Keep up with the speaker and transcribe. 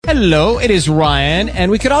Hello, it is Ryan,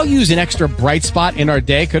 and we could all use an extra bright spot in our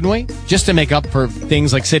day, couldn't we? Just to make up for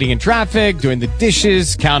things like sitting in traffic, doing the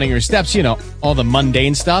dishes, counting your steps, you know, all the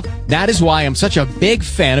mundane stuff. That is why I'm such a big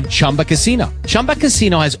fan of Chumba Casino. Chumba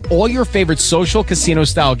Casino has all your favorite social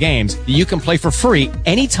casino-style games that you can play for free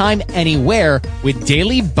anytime, anywhere with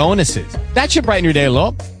daily bonuses. That should brighten your day a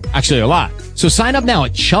little. Actually, a lot. So sign up now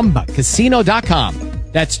at ChumbaCasino.com.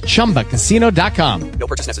 That's ChumbaCasino.com. No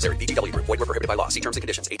purchase necessary. VGW Group. Void where prohibited by law. See terms and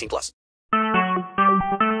conditions. 18+.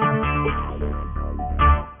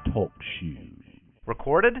 Talk shoes.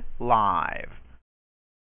 Recorded live.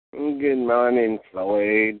 Good morning,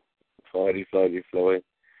 Floyd. Floyd.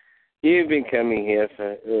 You've been coming here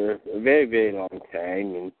for a very, very long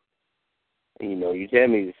time, and you know, you tell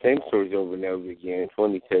me the same stories over and over again,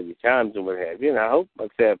 20, 30 times and what have you, and I hope my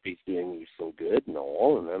therapy's doing you so good and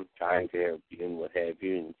all, and I'm trying to help you and what have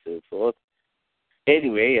you and so forth.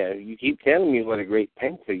 Anyway, you keep telling me what a great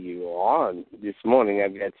painter you are, and this morning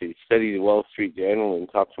I've got to study the Wall Street Journal and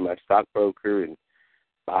talk to my stockbroker and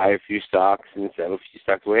buy a few stocks and sell a few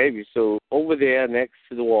stocks, what have you. So over there next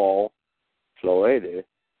to the wall, Floyd,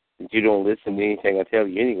 you don't listen to anything I tell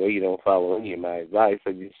you anyway. You don't follow any of my advice.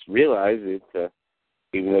 I just realize that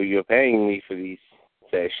even though you're paying me for these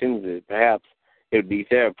sessions, that perhaps it would be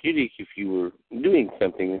therapeutic if you were doing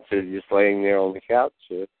something instead of just laying there on the couch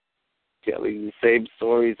telling the same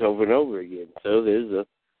stories over and over again. So there's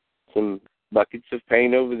some buckets of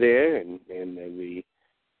paint over there and the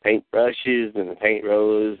paint brushes and the paint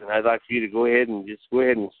rollers, and I'd like for you to go ahead and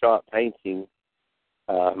start painting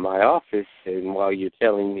my office, and while you're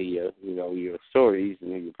telling me, your stories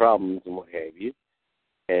and your problems and what have you,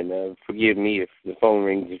 and forgive me if the phone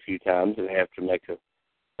rings a few times and I have to make a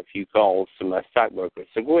few calls to my stockbroker.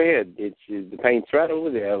 So go ahead. The paint's right over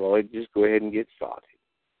there, Lloyd. Just go ahead and get started.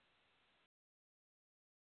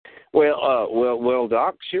 Well,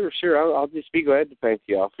 Doc. Sure. I'll just be glad to paint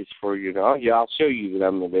the office for you. Yeah, I'll show you that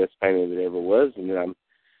I'm the best painter that ever was, and that I'm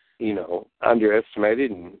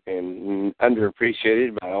underestimated and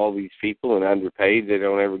underappreciated by all these people and underpaid. They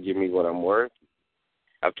don't ever give me what I'm worth.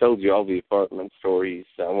 I've told you all the apartment stories.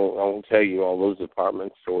 I won't tell you all those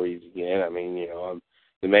apartment stories again. I mean, I'm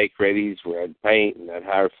the make-readies where I'd paint and I'd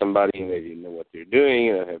hire somebody and they didn't know what they're doing,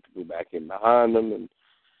 and I'd have to go back in behind them, and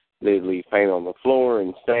they'd leave paint on the floor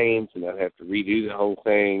and stains, and I'd have to redo the whole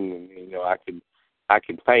thing. And I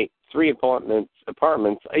could paint 3 apartments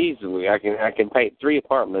easily. I can paint 3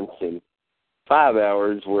 apartments in 5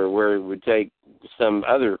 hours, where it would take some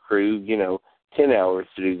other crew, 10 hours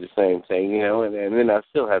to do the same thing, and then I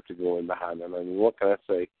still have to go in behind them. I mean, what can I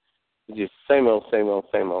say? Just same old.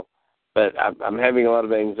 But I'm having a lot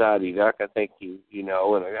of anxiety, Doc. I think you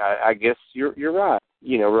know, and I guess you're right.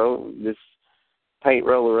 This paint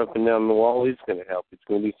roller up and down the wall is going to help. It's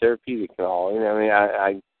going to be therapeutic and all.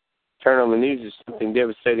 I turn on the news, there's something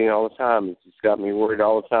devastating all the time. It's just got me worried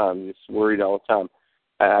all the time,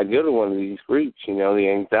 I go to one of these groups, the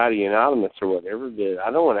Anxiety Anonymous or whatever, but I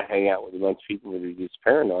don't want to hang out with a bunch of people that are just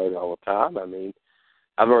paranoid all the time. I mean,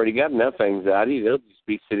 I've already got enough anxiety. They'll just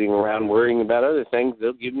be sitting around worrying about other things.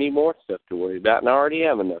 They'll give me more stuff to worry about, and I already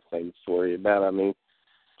have enough things to worry about. I mean,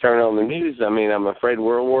 turn on the news, I'm afraid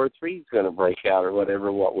World War III is going to break out or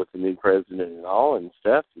whatever, what with the new president and all and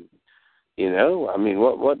stuff.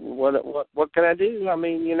 What can I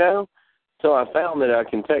do? So I found that I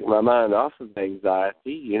can take my mind off of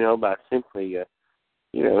anxiety, by simply,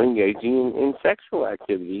 engaging in sexual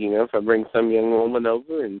activity. If I bring some young woman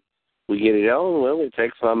over and we get it on, well, it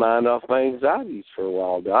takes my mind off my anxieties for a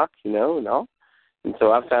while, Doc, and all. And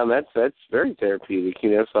so I found that's very therapeutic,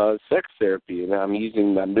 so sex therapy, and I'm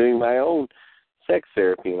doing my own sex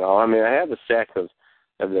therapy and all. I mean, I have a stack of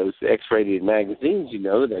those X-rated magazines,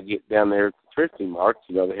 that I get down there at the thrifting market.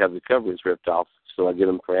 They have the covers ripped off, so I get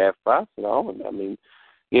them for half price and all. And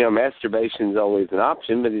masturbation's always an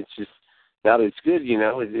option, but it's just not as good,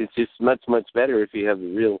 It's just much, much better if you have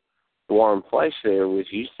the real warm flesh there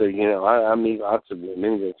with you. So, I meet lots of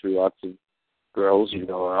women, go through lots of girls, and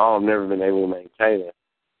all. I've never been able to maintain a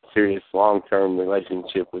serious long-term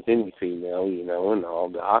relationship with any female, and all,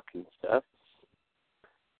 Doc and stuff.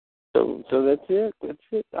 So that's it,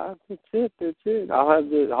 Doc. That's it. I'll have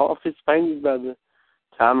the office painted by the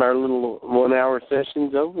time our little 1-hour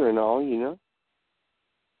session's over and all,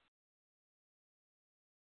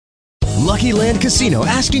 Lucky Land Casino,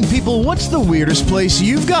 asking people, what's the weirdest place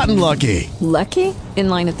you've gotten lucky? Lucky? In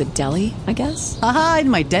line at the deli, I guess? Aha, in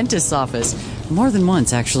my dentist's office. More than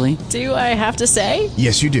once, actually. Do I have to say?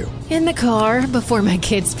 Yes, you do. In the car before my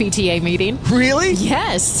kids' PTA meeting. Really?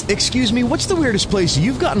 Yes. Excuse me, what's the weirdest place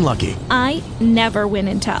you've gotten lucky? I never win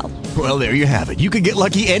and tell. Well, there you have it. You can get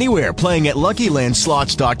lucky anywhere, playing at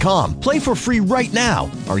LuckyLandSlots.com. Play for free right now.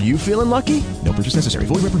 Are you feeling lucky? No purchase necessary.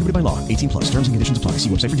 Void where prohibited by law. 18+. Terms and conditions apply. See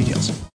website for details.